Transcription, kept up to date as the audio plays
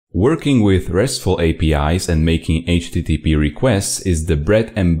Working with RESTful APIs and making HTTP requests is the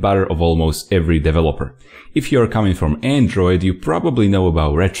bread and butter of almost every developer. If you are coming from Android, you probably know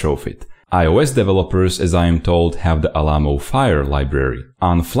about Retrofit. iOS developers, as I am told, have the Alamofire library.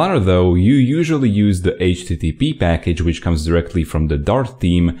 On Flutter though, you usually use the HTTP package which comes directly from the Dart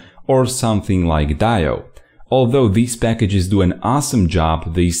theme or something like Dio. Although these packages do an awesome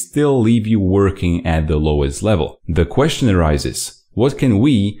job, they still leave you working at the lowest level. The question arises, what can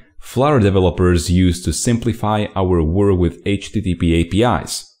we, Flutter developers, use to simplify our work with HTTP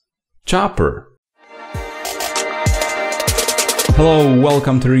APIs? Chopper! Hello,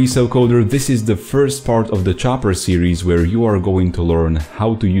 welcome to RESTful Coder. This is the first part of the Chopper series where you are going to learn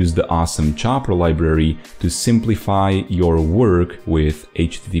how to use the awesome Chopper library to simplify your work with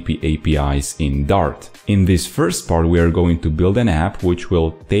HTTP APIs in Dart. In this first part, we are going to build an app which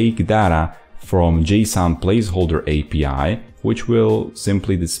will take data from JSON placeholder API, which will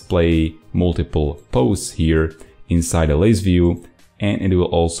simply display multiple posts here inside a list view, and it will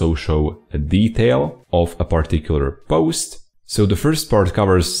also show a detail of a particular post. So the first part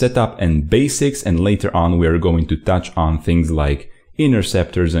covers setup and basics, and later on we are going to touch on things like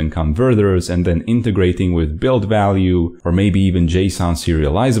interceptors and converters, and then integrating with build value or maybe even JSON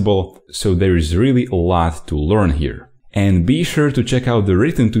serializable. So there is really a lot to learn here. And be sure to check out the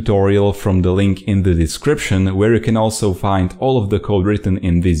written tutorial from the link in the description, where you can also find all of the code written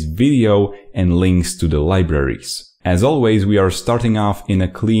in this video and links to the libraries. As always, we are starting off in a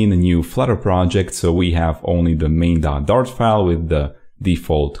clean new Flutter project, so we have only the main.dart file with the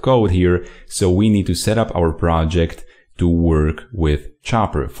default code here. So we need to set up our project to work with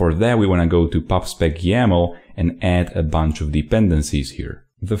Chopper. For that, we want to go to pubspec YAML and add a bunch of dependencies here.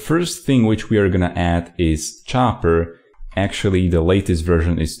 The first thing which we are going to add is Chopper. Actually, the latest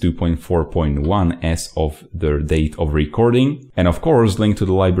version is 2.4.1 as of the date of recording. And of course, links to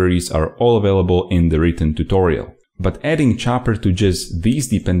the libraries are all available in the written tutorial. But adding Chopper to just these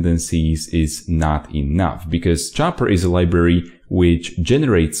dependencies is not enough, because Chopper is a library which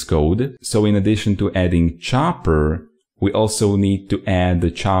generates code. So in addition to adding Chopper, we also need to add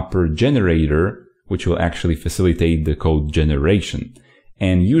the Chopper generator, which will actually facilitate the code generation.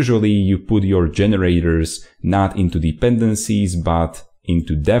 And usually you put your generators not into dependencies, but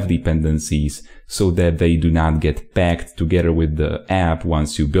into dev dependencies, so that they do not get packed together with the app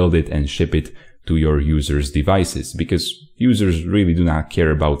once you build it and ship it to your users' devices, because users really do not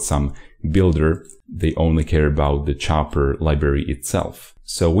care about some builder. They only care about the Chopper library itself.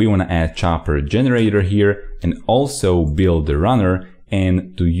 So we want to add Chopper generator here and also build the runner.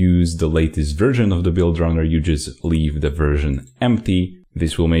 And to use the latest version of the build runner, you just leave the version empty.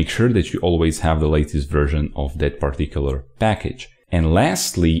 This will make sure that you always have the latest version of that particular package. And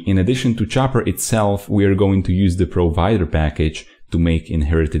lastly, in addition to Chopper itself, we are going to use the provider package to make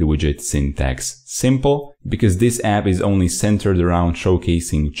InheritedWidget syntax simple. Because this app is only centered around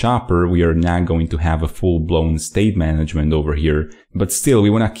showcasing Chopper, we are not going to have a full-blown state management over here. But still, we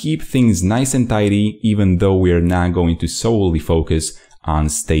want to keep things nice and tidy, even though we are not going to solely focus on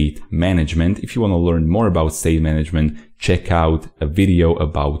state management. If you want to learn more about state management, check out a video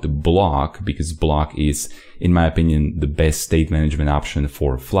about block, because block is, in my opinion, the best state management option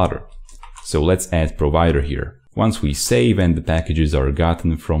for Flutter. So let's add provider here. Once we save and the packages are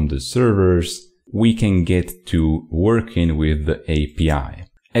gotten from the servers, we can get to working with the API.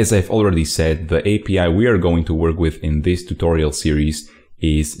 As I've already said, the API we are going to work with in this tutorial series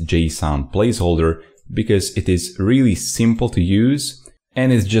is JSON placeholder, because it is really simple to use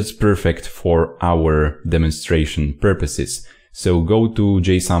and it's just perfect for our demonstration purposes. So go to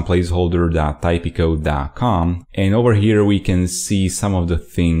jsonplaceholder.typicode.com, and over here we can see some of the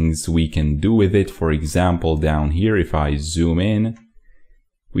things we can do with it. For example, down here, if I zoom in,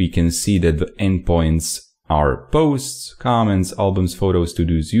 we can see that the endpoints are posts, comments, albums, photos,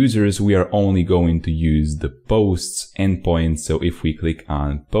 to-dos, users. We are only going to use the posts endpoint. So if we click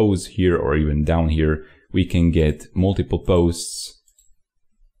on post here or even down here, we can get multiple posts,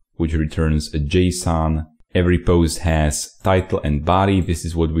 which returns a JSON. Every post has title and body. This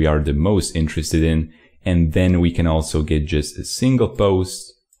is what we are the most interested in. And then we can also get just a single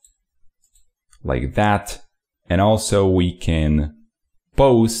post like that. And also we can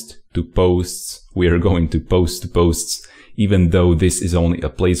post to posts. We are going to post to posts, even though this is only a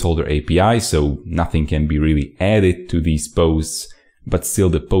placeholder API, so nothing can be really added to these posts, but still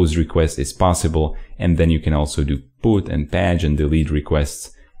the post request is possible. And then you can also do put and patch and delete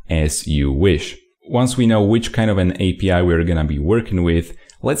requests as you wish. Once we know which kind of an API we're going to be working with,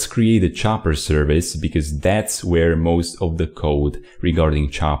 let's create a chopper service because that's where most of the code regarding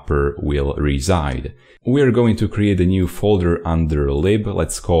chopper will reside. We're going to create a new folder under lib.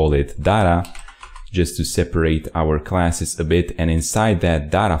 Let's call it data, just to separate our classes a bit. And inside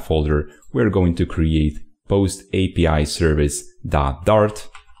that data folder, we're going to create post API service.dart.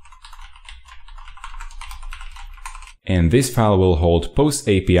 And this file will hold post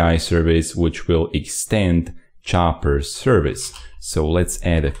API service, which will extend chopper service. So let's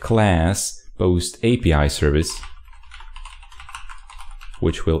add a class post API service,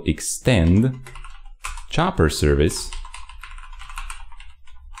 which will extend chopper service.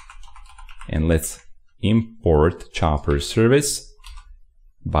 And let's import chopper service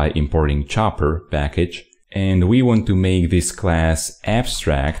by importing chopper package. And we want to make this class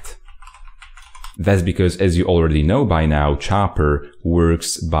abstract. That's because, as you already know by now, chopper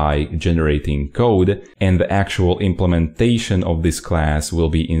works by generating code, and the actual implementation of this class will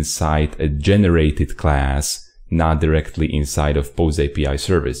be inside a generated class, not directly inside of post API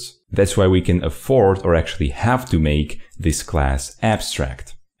service. That's why we can afford, or actually have to, make this class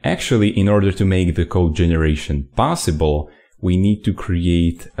abstract. Actually, in order to make the code generation possible, we need to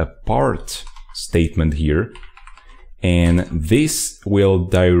create a part statement here. And this will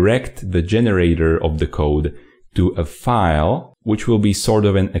direct the generator of the code to a file, which will be sort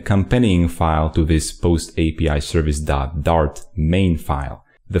of an accompanying file to this post API service.dart main file.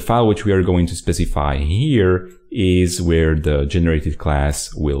 The file which we are going to specify here is where the generated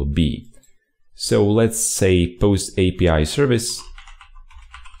class will be. So let's say post API service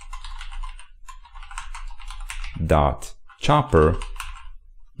dot chopper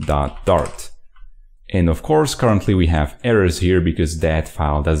dot dart. And of course, currently we have errors here because that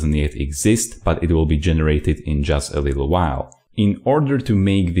file doesn't yet exist, but it will be generated in just a little while. In order to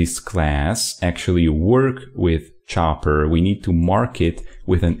make this class actually work with chopper, we need to mark it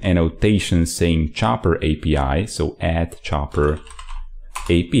with an annotation saying chopper API, so add chopper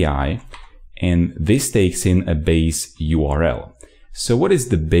API, and this takes in a base URL. So what is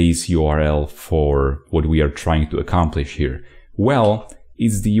the base URL for what we are trying to accomplish here? Well,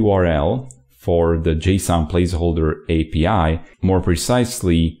 it's the URL for the JSON placeholder API, more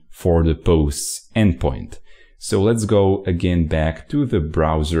precisely for the posts endpoint. So let's go again back to the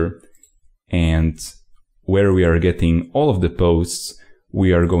browser, and where we are getting all of the posts,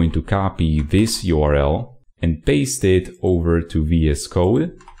 we are going to copy this URL and paste it over to VS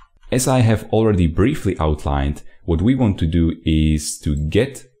Code. As I have already briefly outlined, what we want to do is to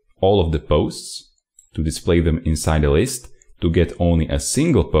get all of the posts, to display them inside a list, to get only a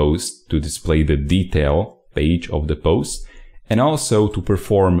single post, to display the detail page of the post, and also to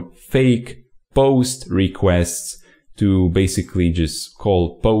perform fake post requests to basically just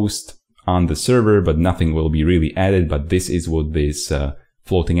call post on the server, but nothing will be really added. But this is what this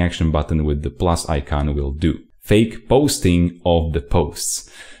floating action button with the plus icon will do. Fake posting of the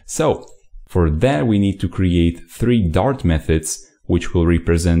posts. So for that, we need to create 3 Dart methods, which will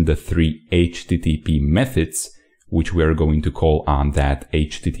represent the 3 HTTP methods, which we are going to call on that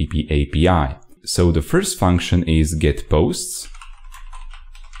HTTP API. So the first function is getPosts.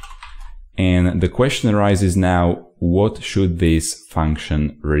 And the question arises now, what should this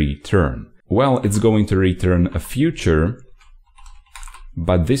function return? Well, it's going to return a future,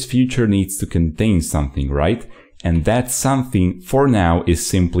 but this future needs to contain something, right? And that something for now is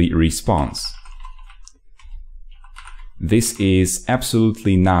simply response. This is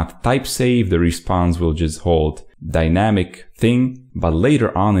absolutely not type safe. The response will just hold dynamic thing, but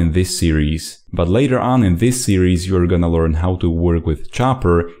later on in this series, you're gonna learn how to work with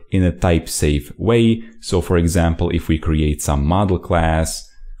chopper in a type safe way. So for example, if we create some model class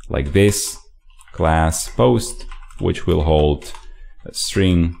like this, class post, which will hold a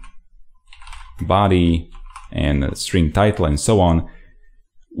string body and a string title and so on,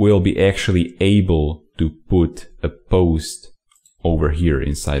 we'll be actually able to put a post over here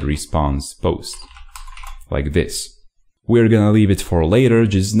inside response post. Like this. We're gonna leave it for later.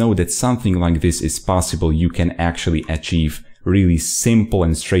 Just know that something like this is possible. You can actually achieve really simple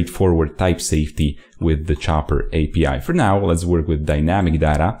and straightforward type safety with the chopper API. For now, let's work with dynamic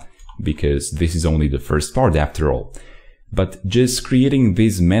data because this is only the first part after all. But just creating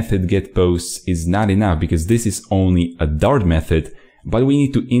this method getPosts is not enough because this is only a Dart method, but we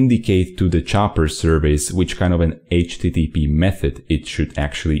need to indicate to the chopper service which kind of an HTTP method it should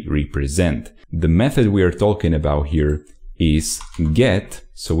actually represent. The method we are talking about here is get,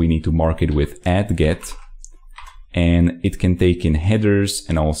 so we need to mark it with @get, and it can take in headers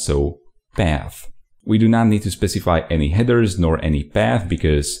and also path. We do not need to specify any headers nor any path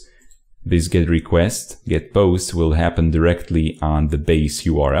because this get request, get post will happen directly on the base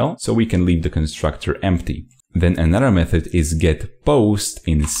URL, so we can leave the constructor empty. Then another method is get post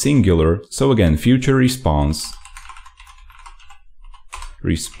in singular. So again, future response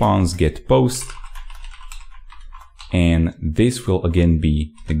get post, and this will again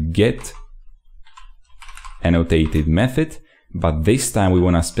be a get annotated method, but this time we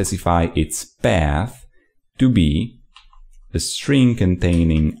want to specify its path to be a string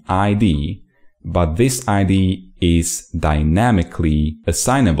containing ID, but this ID is dynamically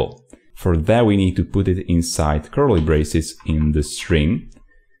assignable. For that we need to put it inside curly braces in the string.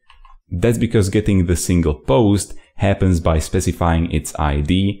 That's because getting the single post happens by specifying its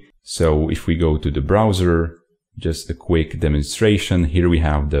ID. So if we go to the browser, just a quick demonstration, here we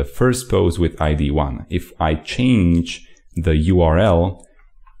have the first post with ID 1. If I change the URL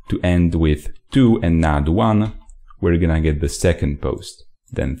to end with 2 and not 1, we're gonna get the second post.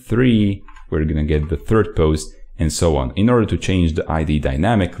 Then 3, we're gonna get the third post, and so on. In order to change the ID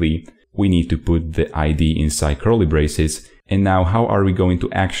dynamically, we need to put the ID inside curly braces. And now how are we going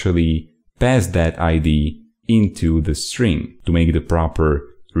to actually pass that ID into the string to make the proper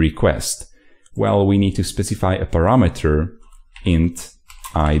request? Well, we need to specify a parameter int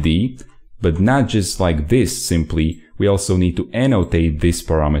ID, but not just like this simply. We also need to annotate this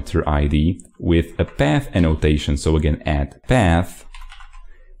parameter ID with a path annotation. So again, add path.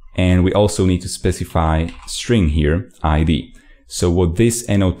 And we also need to specify string here, ID. So what this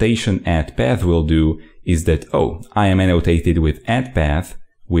annotation add path will do is that, oh, I am annotated with add path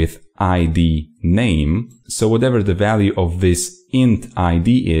with ID name. So whatever the value of this int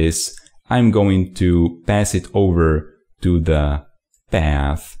ID is, I'm going to pass it over to the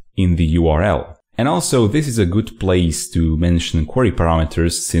path in the URL. And also, this is a good place to mention query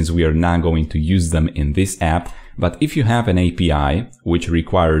parameters since we are not going to use them in this app. But if you have an API which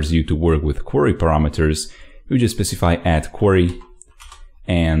requires you to work with query parameters, you just specify add query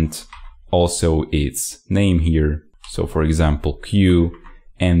and also its name here. So for example, Q,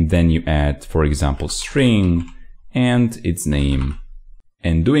 and then you add, for example, string and its name.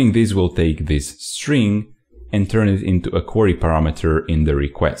 And doing this will take this string and turn it into a query parameter in the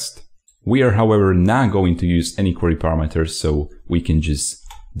request. We are, however, not going to use any query parameters, so we can just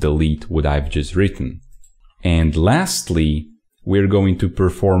delete what I've just written. And lastly, we're going to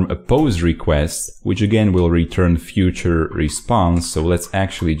perform a post request, which again will return future response. So let's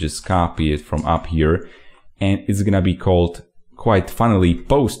actually just copy it from up here. And it's gonna be called, quite funnily,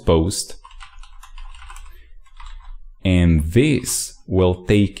 post. And this will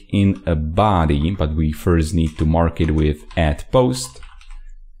take in a body, but we first need to mark it with add post.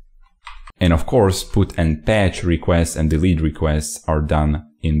 And of course, put and patch requests and delete requests are done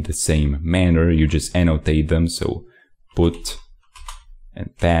in the same manner. You just annotate them. So put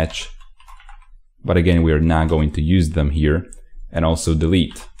and patch. But again, we are not going to use them here. And also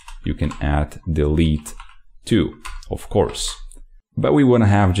delete. You can add delete too, of course. But we want to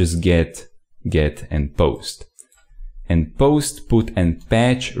have just get, and post. And post, put, and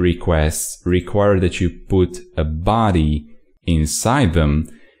patch requests require that you put a body inside them.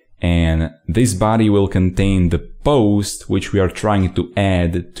 And this body will contain the post which we are trying to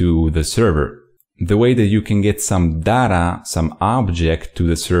add to the server. The way that you can get some data, some object to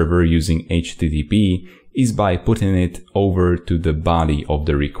the server using HTTP is by putting it over to the body of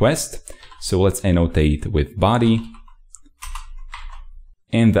the request. So let's annotate with body.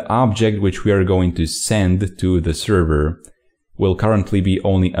 And the object which we are going to send to the server will currently be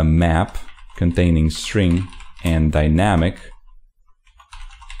only a map containing string and dynamic.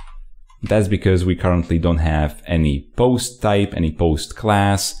 That's because we currently don't have any post type, any post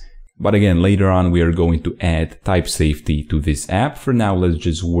class. But again, later on we are going to add type safety to this app. For now, let's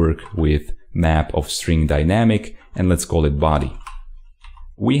just work with map of string dynamic and let's call it body.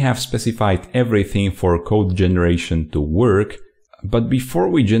 We have specified everything for code generation to work. But before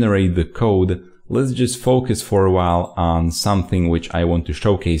we generate the code, let's just focus for a while on something which I want to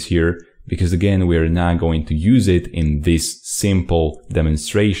showcase here. Because again, we are not going to use it in this simple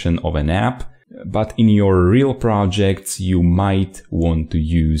demonstration of an app, but in your real projects, you might want to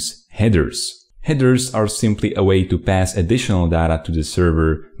use headers. Headers are simply a way to pass additional data to the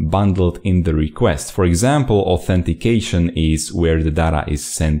server bundled in the request. For example, authentication is where the data is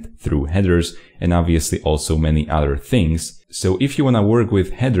sent through headers, and obviously also many other things. So if you want to work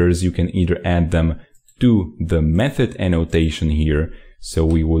with headers, you can either add them to the method annotation here. So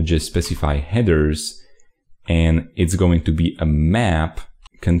we will just specify headers, and it's going to be a map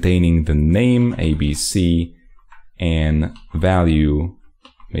containing the name ABC and value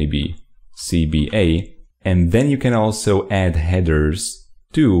maybe CBA. And then you can also add headers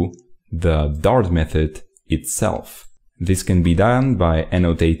to the Dart method itself. This can be done by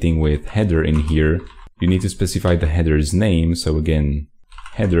annotating with header in here. You need to specify the header's name. So again,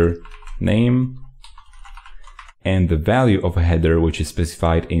 header name, and the value of a header, which is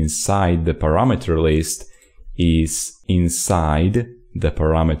specified inside the parameter list, is inside the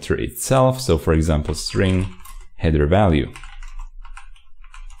parameter itself. So for example, string header value.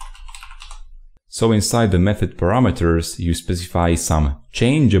 So inside the method parameters, you specify some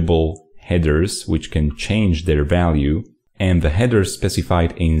changeable headers which can change their value, and the headers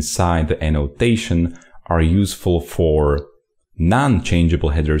specified inside the annotation are useful for non-changeable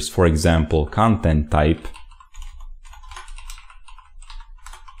headers, for example, content type.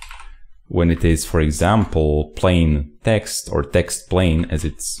 When it is, for example, plain text or text plain as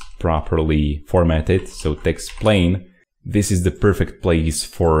it's properly formatted, so text plain, this is the perfect place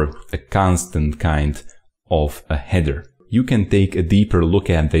for a constant kind of a header. You can take a deeper look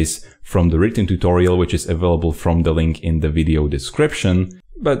at this from the written tutorial, which is available from the link in the video description,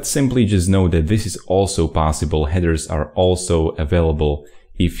 but simply just know that this is also possible. Headers are also available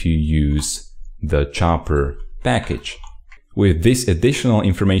if you use the Chopper package. With this additional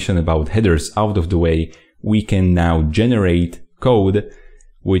information about headers out of the way, we can now generate code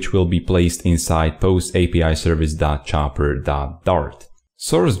which will be placed inside post API service.chopper.dart.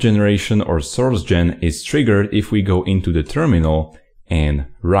 Source generation or source gen is triggered if we go into the terminal and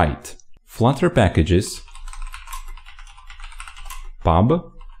write Flutter packages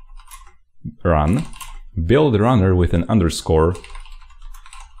pub run build runner with an underscore,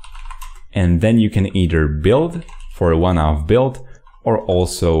 and then you can either build for a one-off build or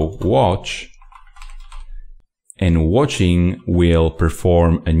also watch, and watching will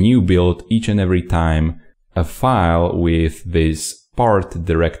perform a new build each and every time a file with this part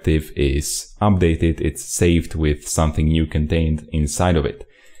directive is updated. It's saved with something new contained inside of it.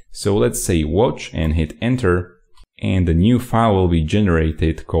 So let's say watch and hit enter, and a new file will be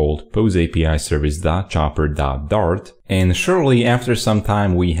generated called post-api-service.chopper.dart. And shortly after some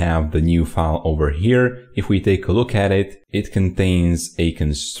time we have the new file over here. If we take a look at it, it contains a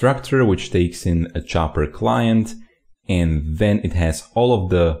constructor which takes in a Chopper client, and then it has all of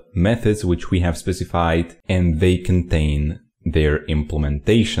the methods which we have specified, and they contain their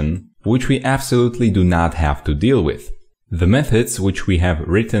implementation, which we absolutely do not have to deal with. The methods which we have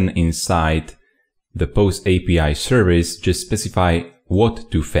written inside the post API service just specify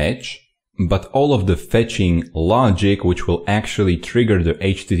what to fetch, but all of the fetching logic which will actually trigger the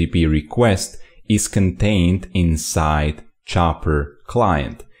HTTP request is contained inside Chopper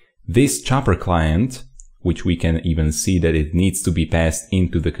client. This Chopper client, which we can even see that it needs to be passed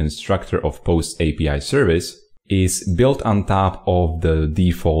into the constructor of post API service, is built on top of the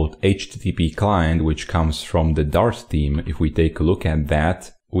default HTTP client which comes from the Dart team. If we take a look at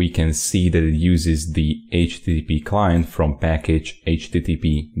that, we can see that it uses the HTTP client from package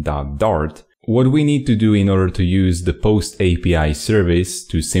http.dart. What we need to do in order to use the post API service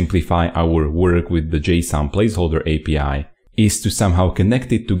to simplify our work with the JSON placeholder API is to somehow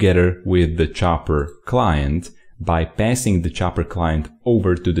connect it together with the Chopper client by passing the Chopper client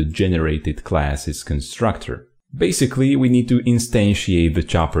over to the generated class's constructor. Basically, we need to instantiate the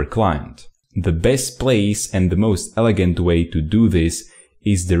Chopper client. The best place and the most elegant way to do this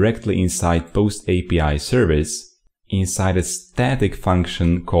is directly inside post API service, inside a static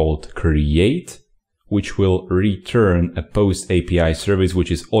function called create, which will return a post API service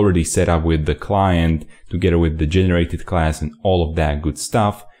which is already set up with the client together with the generated class and all of that good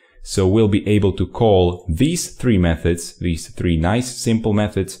stuff. So we'll be able to call these three methods, these three nice simple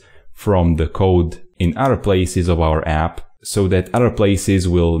methods, from the code in other places of our app, so that other places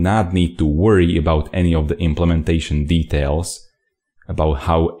will not need to worry about any of the implementation details about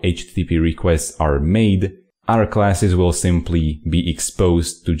how HTTP requests are made. Other classes will simply be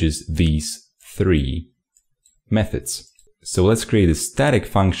exposed to just these three methods. So let's create a static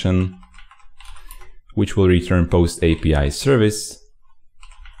function which will return post API service,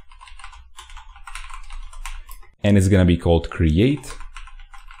 and it's gonna be called create.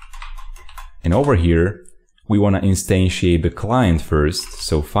 And over here we want to instantiate the client first,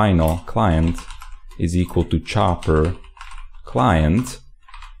 so final client is equal to Chopper client,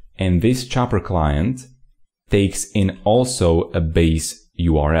 and this Chopper client takes in also a base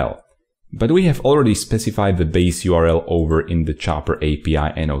URL. But we have already specified the base URL over in the Chopper API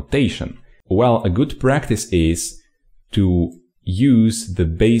annotation. Well, a good practice is to use the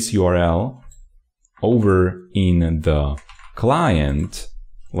base URL over in the client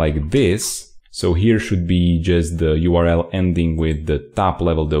like this. So here should be just the URL ending with the top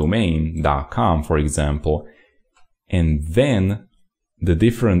level domain .com, for example. And then the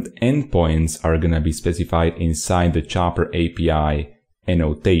different endpoints are gonna be specified inside the Chopper API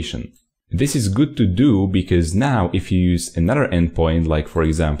annotation. This is good to do because now if you use another endpoint, like for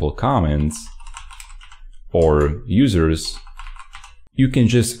example comments or users, you can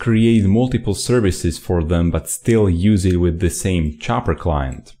just create multiple services for them but still use it with the same Chopper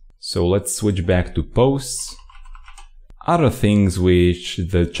client. So let's switch back to posts. Other things which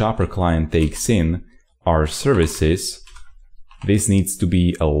the Chopper client takes in are services. This needs to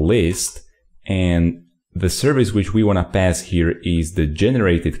be a list, and the service which we want to pass here is the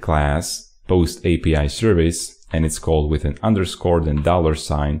generated class post API service, and it's called with an underscore then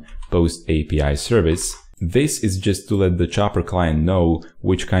 $, post API service. This is just to let the Chopper client know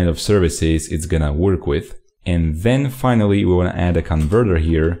which kind of services it's gonna work with. And then finally we want to add a converter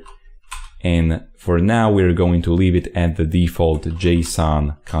here, and for now we're going to leave it at the default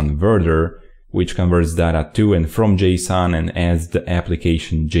JSON converter, which converts data to and from JSON and adds the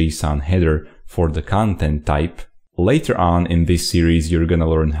application JSON header for the content type. Later on in this series, you're gonna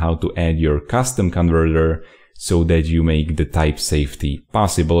learn how to add your custom converter so that you make the type safety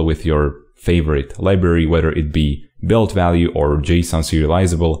possible with your favorite library, whether it be build value or JSON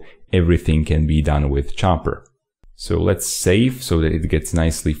serializable. Everything can be done with Chopper. So let's save so that it gets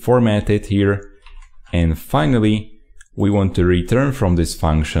nicely formatted here. And finally, we want to return from this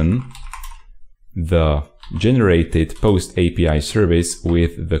function the generated post API service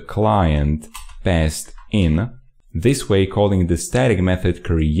with the client passed in. This way, calling the static method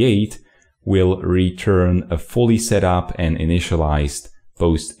create will return a fully set up and initialized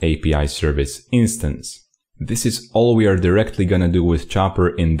post API service instance. This is all we are directly gonna do with Chopper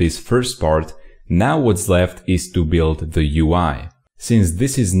in this first part. Now what's left is to build the UI. Since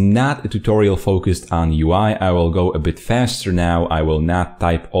this is not a tutorial focused on UI, I will go a bit faster now. I will not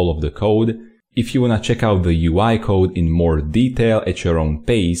type all of the code. If you wanna check out the UI code in more detail at your own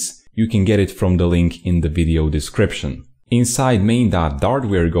pace, you can get it from the link in the video description. Inside main.dart,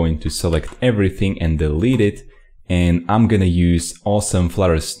 we are going to select everything and delete it. And I'm gonna use awesome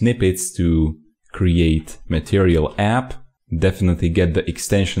Flutter snippets to create material app. Definitely get the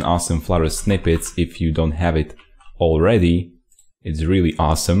extension awesome Flutter snippets if you don't have it already. It's really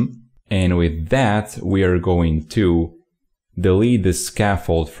awesome. And with that, we are going to delete the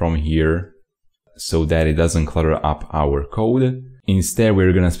scaffold from here so that it doesn't clutter up our code. Instead,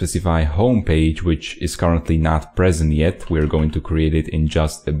 we're going to specify homepage, which is currently not present yet. We're going to create it in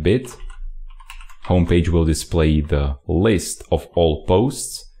just a bit. Homepage will display the list of all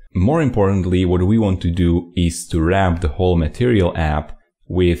posts. More importantly, what we want to do is to wrap the whole material app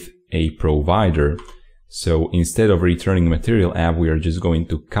with a provider. So instead of returning material app, we are just going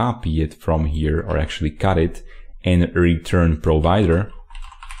to copy it from here, or actually cut it and return provider.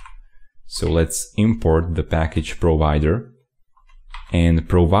 So let's import the package provider. And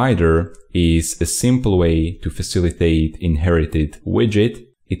provider is a simple way to facilitate InheritedWidget.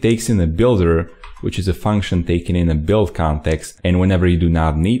 It takes in a builder, which is a function taken in a build context, and whenever you do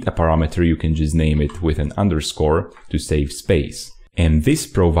not need a parameter, you can just name it with an underscore to save space. And this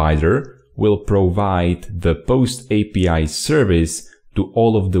provider will provide the post API service to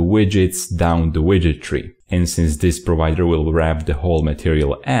all of the widgets down the widget tree. And since this provider will wrap the whole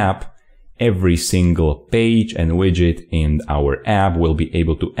material app, every single page and widget in our app will be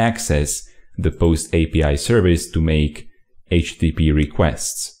able to access the post API service to make HTTP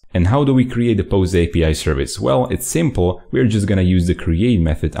requests. And how do we create the post API service? Well, it's simple. We're just gonna use the create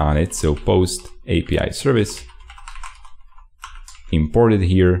method on it. So post API service, import it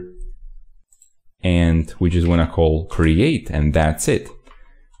here, and we just wanna call create, and that's it.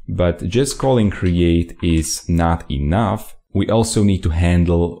 But just calling create is not enough. We also need to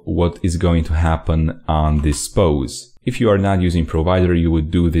handle what is going to happen on dispose. If you are not using provider, you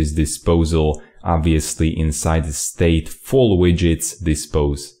would do this disposal obviously inside the stateful widgets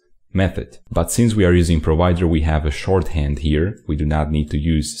dispose method. But since we are using provider, we have a shorthand here. We do not need to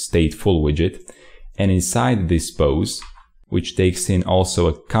use stateful widget. And inside dispose, which takes in also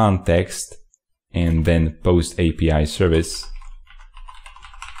a context and then post API service,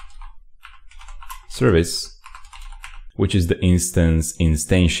 which is the instance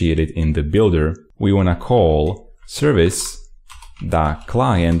instantiated in the builder, we want to call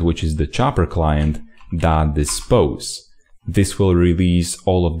service.client, which is the Chopper client, .dispose. This will release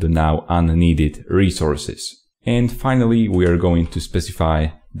all of the now unneeded resources. And finally, we are going to specify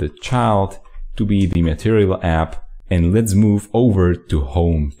the child to be the material app, and let's move over to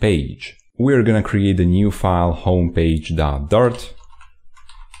home page. We're going to create a new file, homepage.dart.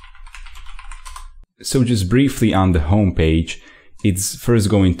 So just briefly on the home page, It's first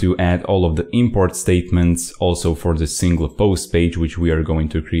going to add all of the import statements also for the single post page, which we are going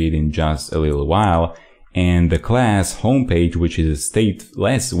to create in just a little while. And the class homepage, which is a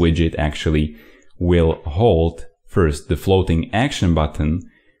stateless widget, actually will hold first the floating action button,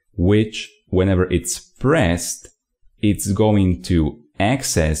 which whenever it's pressed, it's going to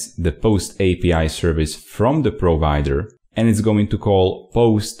access the post API service from the provider, and it's going to call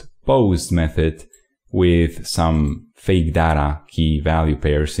post method with some fake data key value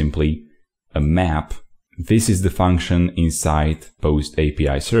pair, simply a map. This is the function inside post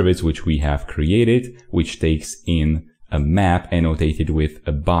API service which we have created, which takes in a map annotated with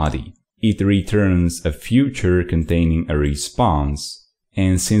a body. It returns a future containing a response.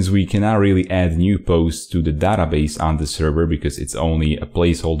 And since we cannot really add new posts to the database on the server because it's only a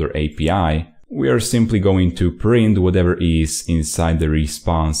placeholder API, we are simply going to print whatever is inside the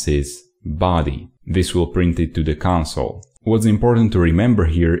response's body. This will print it to the console. What's important to remember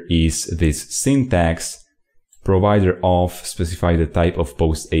here is this syntax: provider of, specify the type of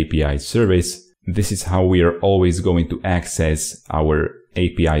post API service. This is how we are always going to access our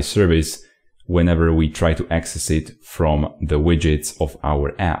API service whenever we try to access it from the widgets of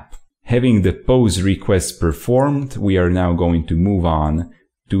our app. Having the post request performed, we are now going to move on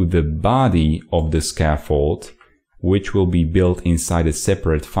to the body of the scaffold, which will be built inside a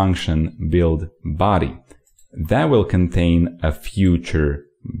separate function, build body. That will contain a future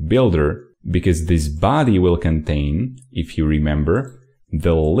builder, because this body will contain, if you remember,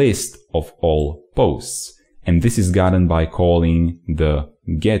 the list of all posts. And this is gotten by calling the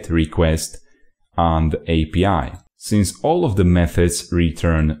get request on the API. Since all of the methods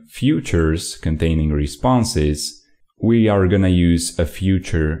return futures containing responses, we are gonna use a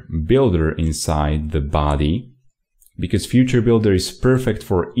future builder inside the body, because future builder is perfect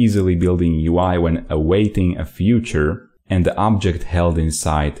for easily building UI when awaiting a future, and the object held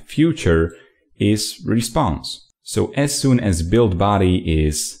inside future is response. So as soon as build body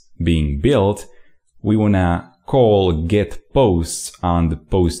is being built, we wanna call get posts on the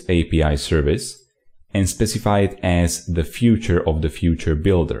post API service and specify it as the future of the future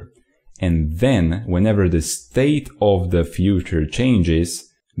builder. And then whenever the state of the future changes,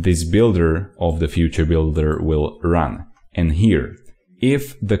 this builder of the future builder will run. And here,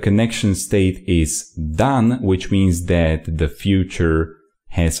 if the connection state is done, which means that the future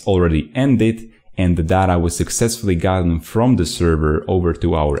has already ended and the data was successfully gotten from the server over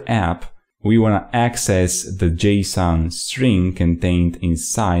to our app, we want to access the JSON string contained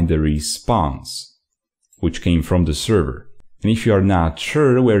inside the response, which came from the server. And if you are not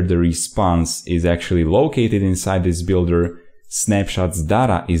sure where the response is actually located inside this builder, snapshots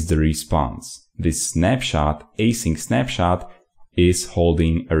data is the response. This snapshot, async snapshot, is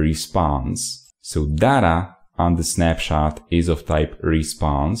holding a response. So data on the snapshot is of type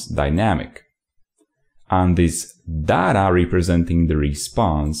response dynamic. On this data representing the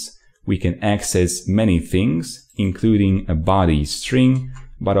response, we can access many things, including a body string,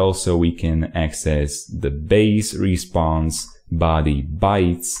 but also we can access the base response, body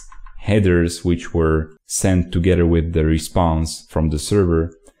bytes, headers which were sent together with the response from the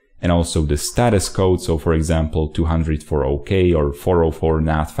server, and also the status code. So for example, 204 OK or 404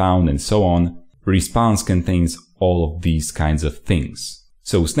 not found and so on. Response contains all of these kinds of things.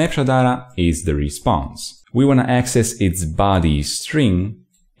 So snapshot data is the response. We want to access its body string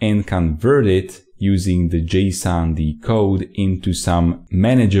and convert it using the JSON decode into some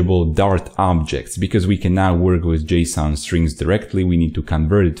manageable Dart objects. Because we can now work with JSON strings directly, we need to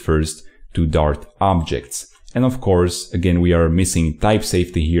convert it first to Dart objects. And of course, again, we are missing type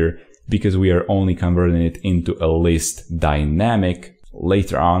safety here because we are only converting it into a list dynamic.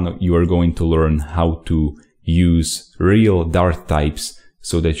 Later on, you are going to learn how to use real Dart types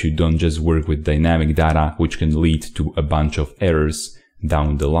so that you don't just work with dynamic data, which can lead to a bunch of errors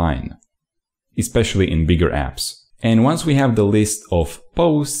down the line, especially in bigger apps. And once we have the list of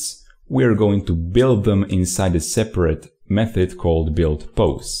posts, we are going to build them inside a separate method called build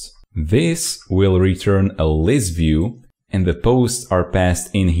posts. This will return a list view, and the posts are passed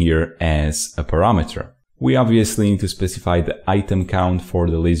in here as a parameter. We obviously need to specify the item count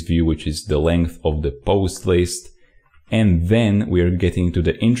for the list view, which is the length of the post list. And then we are getting to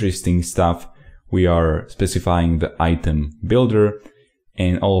the interesting stuff. We are specifying the item builder,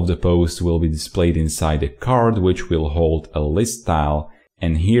 and all of the posts will be displayed inside a card, which will hold a list style.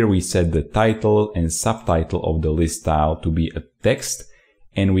 And here we set the title and subtitle of the list style to be a text.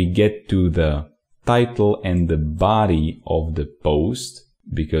 And we get to the title and the body of the post,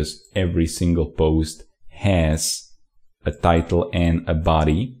 because every single post has a title and a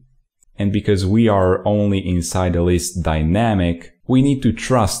body. And because we are only inside a list dynamic, we need to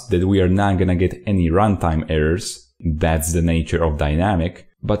trust that we are not gonna get any runtime errors. That's the nature of dynamic.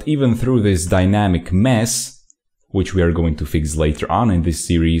 But even through this dynamic mess, which we are going to fix later on in this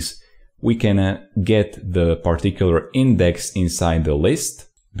series, we can get the particular index inside the list,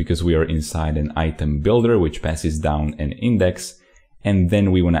 because we are inside an item builder which passes down an index, and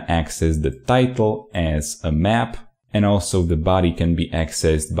then we want to access the title as a map, and also the body can be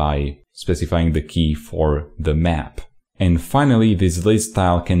accessed by specifying the key for the map. And finally, this list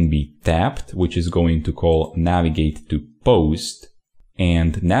style can be tapped, which is going to call navigate to post,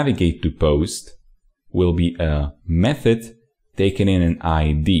 and navigate to post will be a method taken in an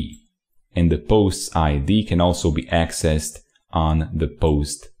ID, and the post's ID can also be accessed on the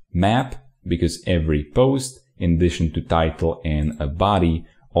post map, because every post, in addition to title and a body,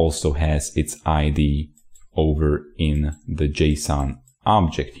 also has its ID over in the JSON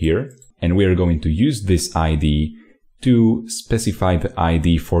object here. And we are going to use this ID to specify the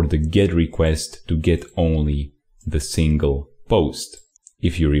ID for the GET request to get only the single post.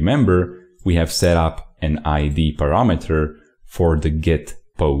 If you remember, we have set up an ID parameter for the GET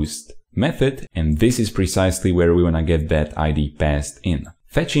post method, and this is precisely where we want to get that ID passed in.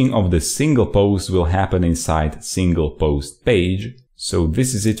 Fetching of the single post will happen inside single post page. So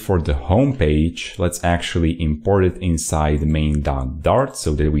this is it for the home page. Let's actually import it inside main.dart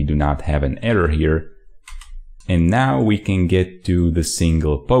so that we do not have an error here. And now we can get to the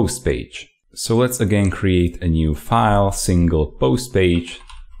single post page. So let's again create a new file, single post page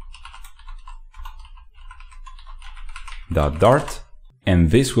 .dart. And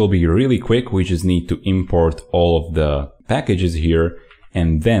this will be really quick. We just need to import all of the packages here,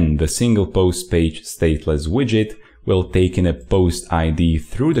 and then the single post page stateless widget will take in a post ID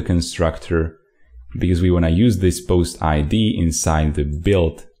through the constructor, because we want to use this post ID inside the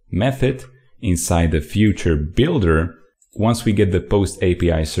build method, inside the future builder. Once we get the post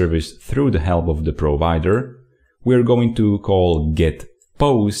API service through the help of the provider, we're going to call get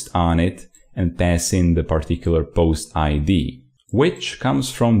post on it and pass in the particular post ID, which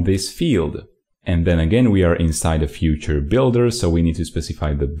comes from this field. And then again, we are inside a future builder, so we need to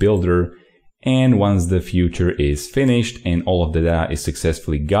specify the builder. And once the future is finished and all of the data is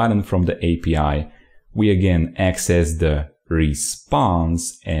successfully gotten from the API, we again access the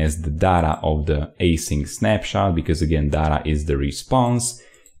response as the data of the async snapshot, because again, data is the response,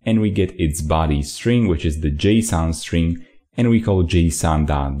 and we get its body string, which is the JSON string, and we call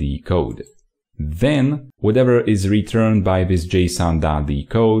json.decode. Then whatever is returned by this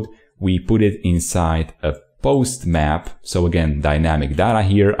json.decode, we put it inside a post map. So again, dynamic data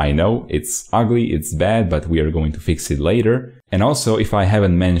here. I know it's ugly, it's bad, but we are going to fix it later. And also, if I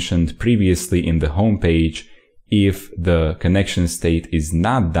haven't mentioned previously in the home page, if the connection state is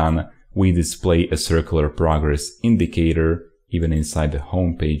not done, we display a circular progress indicator even inside the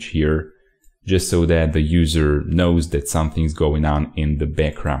home page here, just so that the user knows that something's going on in the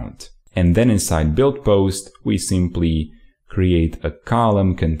background. And then inside build post, we simply create a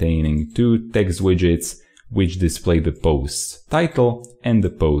column containing two text widgets which display the post's title and the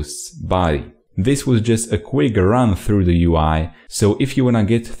post's body. This was just a quick run through the UI, so if you wanna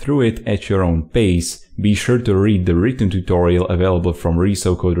get through it at your own pace, be sure to read the written tutorial available from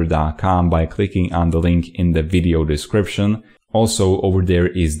resocoder.com by clicking on the link in the video description. Also, over there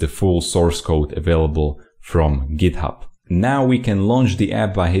is the full source code available from GitHub. Now we can launch the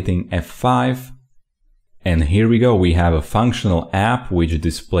app by hitting F5. And here we go, we have a functional app which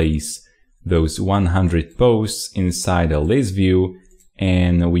displays those 100 posts inside a list view,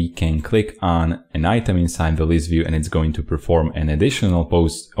 and we can click on an item inside the list view and it's going to perform an additional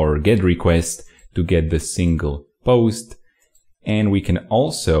post or GET request to get the single post. And we can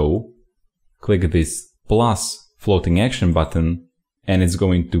also click this plus floating action button and it's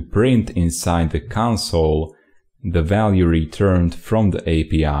going to print inside the console the value returned from the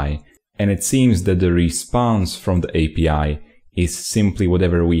API. And it seems that the response from the API is simply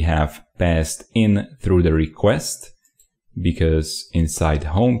whatever we have passed in through the request, because inside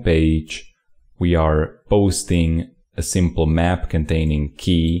homepage we are posting a simple map containing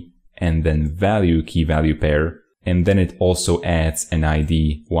key and then value, key value pair, and then it also adds an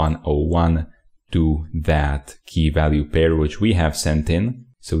ID 101 to that key value pair which we have sent in.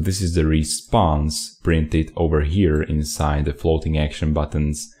 So this is the response printed over here inside the floating action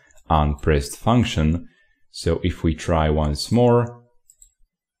buttons on pressed function. So if we try once more,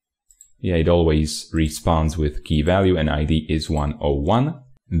 yeah, it always responds with key value and ID is 101.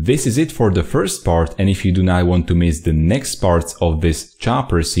 This is it for the first part, and if you do not want to miss the next parts of this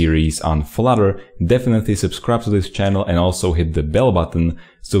chopper series on Flutter, definitely subscribe to this channel and also hit the bell button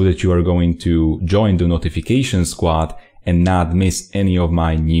so that you are going to join the notification squad and not miss any of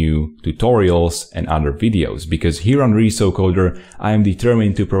my new tutorials and other videos, because here on RESTcoder I am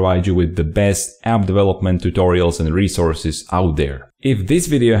determined to provide you with the best app development tutorials and resources out there. If this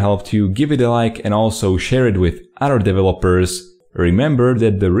video helped you, give it a like and also share it with other developers. Remember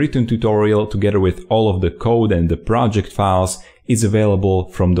that the written tutorial together with all of the code and the project files is available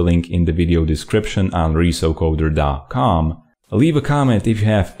from the link in the video description on RESTcoder.com. Leave a comment if you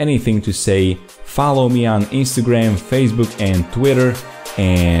have anything to say, follow me on Instagram, Facebook and Twitter,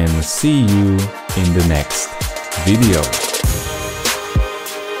 and see you in the next video.